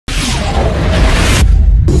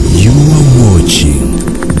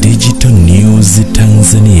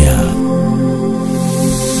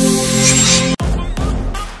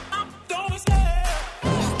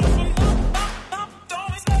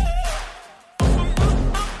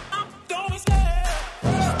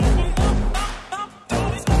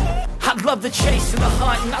love the chase and the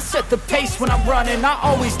hunt, and I set the pace when I'm running. I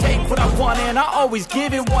always take what I want and I always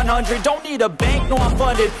give it 100. Don't need a bank, no I'm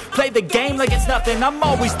funded. Play the game like it's nothing. I'm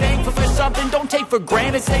always thankful for something. Don't take for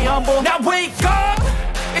granted, stay humble. Now wake up,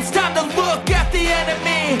 it's time to look at the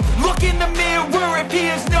enemy. Look in the mirror if he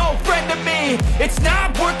is no friend to me. It's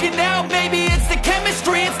not working out, maybe it's the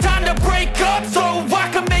chemistry. It's time to break up so I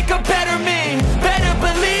can make a better me. Better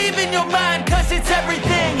believe in your mind, cause it's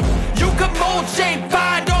everything. You can mold, shape,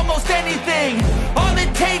 find almost anything. All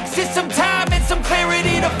it takes is some time and some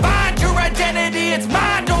clarity to find your identity. It's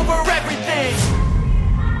mind over everything.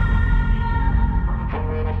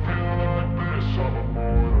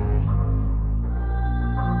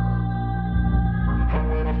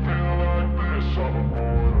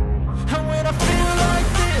 And when I feel like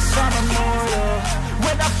this, I'm immortal.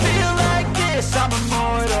 When I feel like this, I'm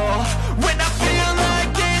immortal. When I feel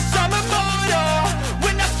like this, I'm immortal.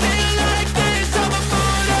 When I feel like this, I'm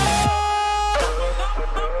immortal.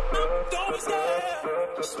 Don't be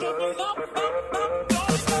scared. Just give me up.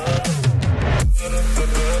 Don't scared.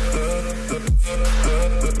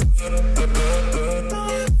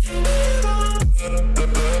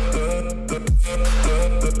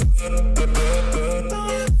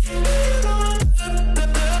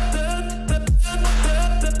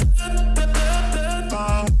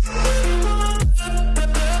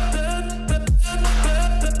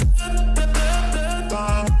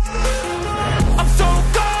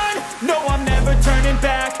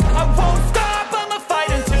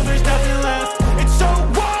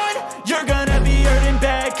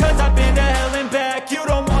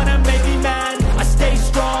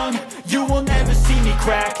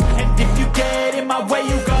 And if you get in my way,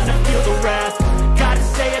 you're gonna feel the wrath. Gotta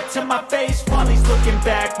say it to my face while he's looking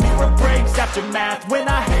back. Mirror breaks after math. When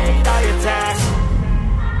I hate, I attack.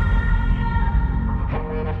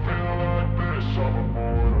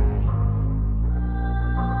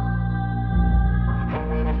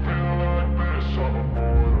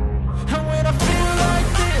 And when I feel like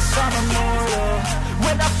this, I'm immortal.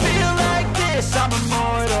 When I feel like this, I'm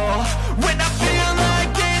immortal. When I feel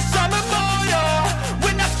like this, I'm immortal.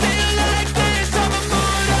 When I feel like this, I'm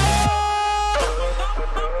immortal.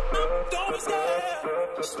 Don't be scared.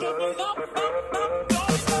 Just give me up.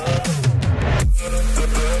 Don't be scared.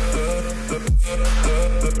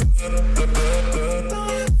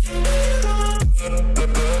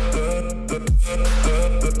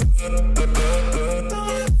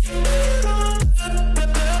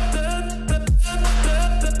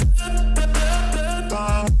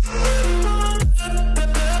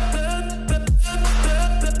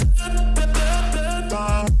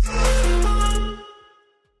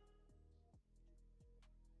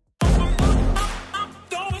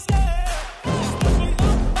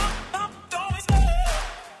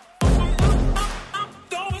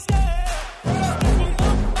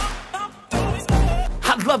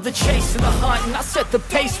 Love the chase and the hunt, and I set the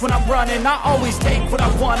pace when I'm running. I always take what I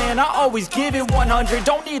want and I always give it 100.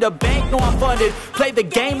 Don't need a bank, no I'm funded. Play the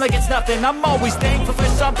game like it's nothing. I'm always thankful for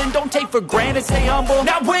something. Don't take for granted, stay humble.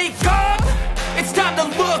 Now wake up, it's time to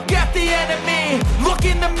look at the enemy. Look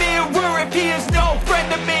in the mirror if he is no friend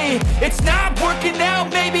to me. It's not working out,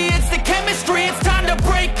 maybe it's the chemistry. It's time to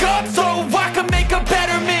break up so I can make a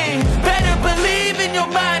better me. Better believe in your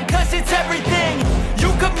mind, cause it's everything.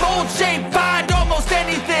 You can mold, shape, find almost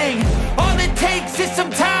anything. All it takes is some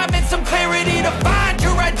time and some clarity to find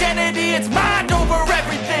your identity. It's mind over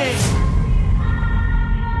everything.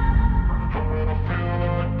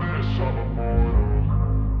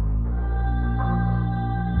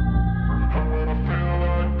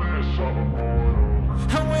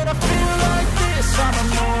 And when I feel like this, I'm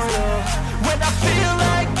immortal. When I feel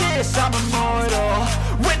like this, I'm immortal.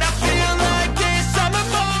 When I feel like this, I'm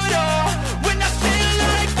immortal. When I feel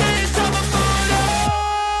like this, I'm immortal.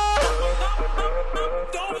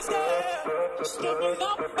 Don't be scared. Just give me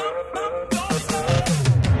up. Don't be scared.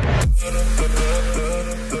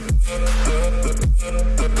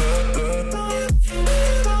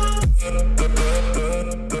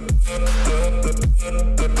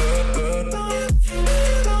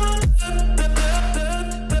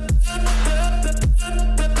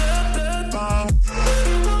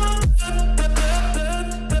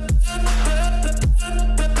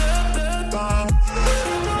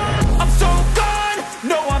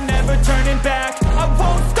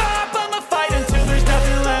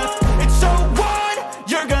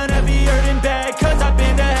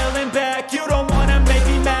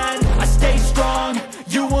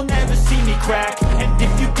 And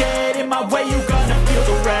if you get in my way, you're gonna feel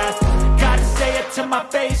the wrath. Gotta say it to my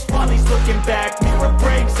face while he's looking back. Mirror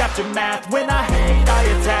breaks after math. When I hate, I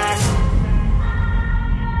attack.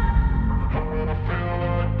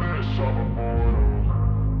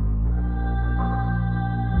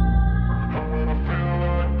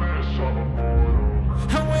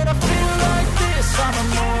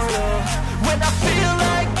 immortal. When I feel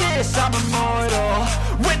like this, I'm immortal.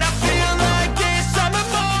 When I feel like this, I'm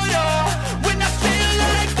immortal. When I feel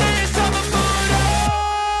like this, I'm immortal.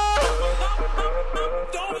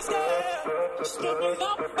 Don't be scared. Just give me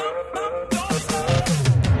up. Don't be scared.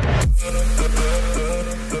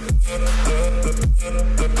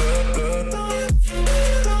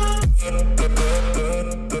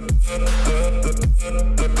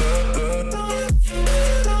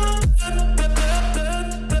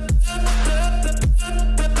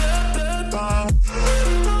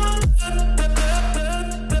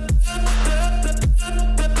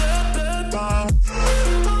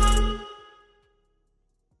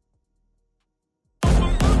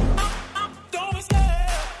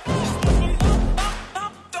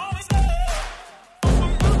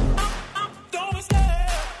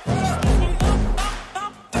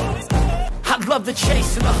 Love the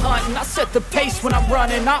chase and the hunt, and I set the pace when I'm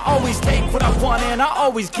running. I always take what I want and I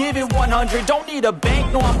always give it 100. Don't need a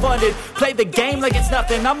bank, no I'm funded. Play the game like it's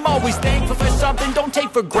nothing. I'm always thankful for something. Don't take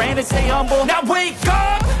for granted, stay humble. Now wake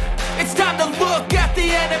up, it's time to look at the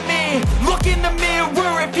enemy. Look in the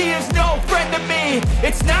mirror if he is no friend to me.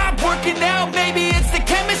 It's not working out, maybe it's the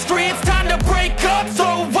chemistry. It's time to break up so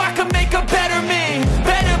I can make a better me.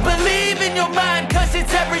 Better believe in your mind, cause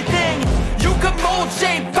it's everything. You can mold,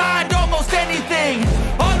 shape, find almost anything.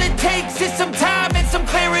 All it takes is some time and some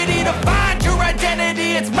clarity to find your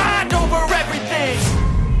identity. It's mind over everything.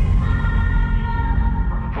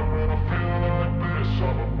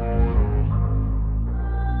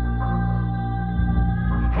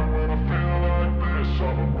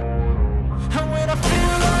 And when I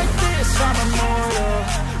feel like this, I'm immortal.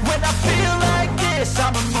 When I feel like this,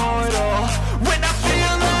 I'm immortal. When I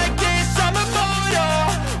feel like this, I'm immortal.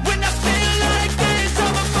 When I feel like this,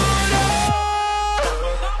 I'm immortal.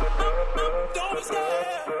 Don't be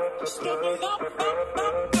scared. Just give me up.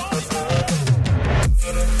 Don't be scared.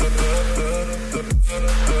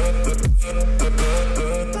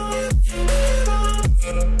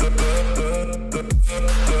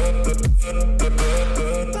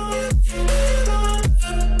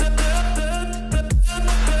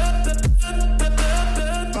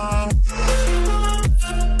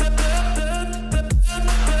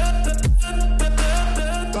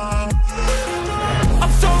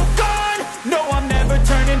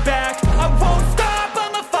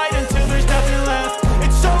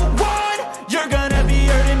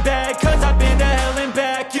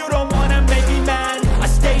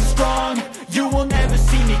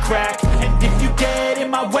 And if you get in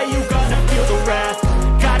my way, you gonna feel the wrath.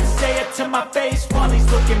 Gotta say it to my face while he's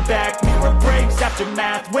looking back. Mirror breaks after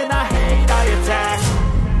math. When I hate, I attack.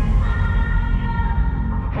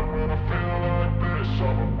 And when I feel like this,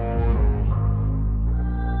 I'm immortal.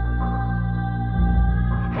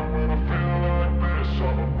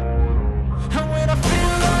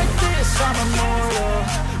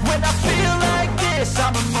 When I feel like this,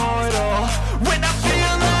 I'm immortal. When I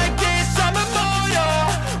feel like this, I'm immortal.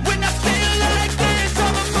 When I feel like this,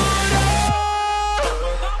 I'm immortal.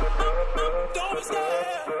 Don't be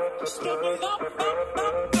scared. Just give me up.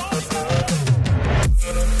 Don't be scared.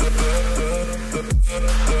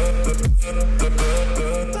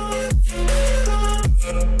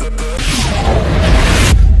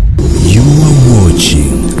 You are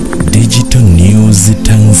watching Digital News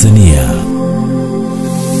Tanzania.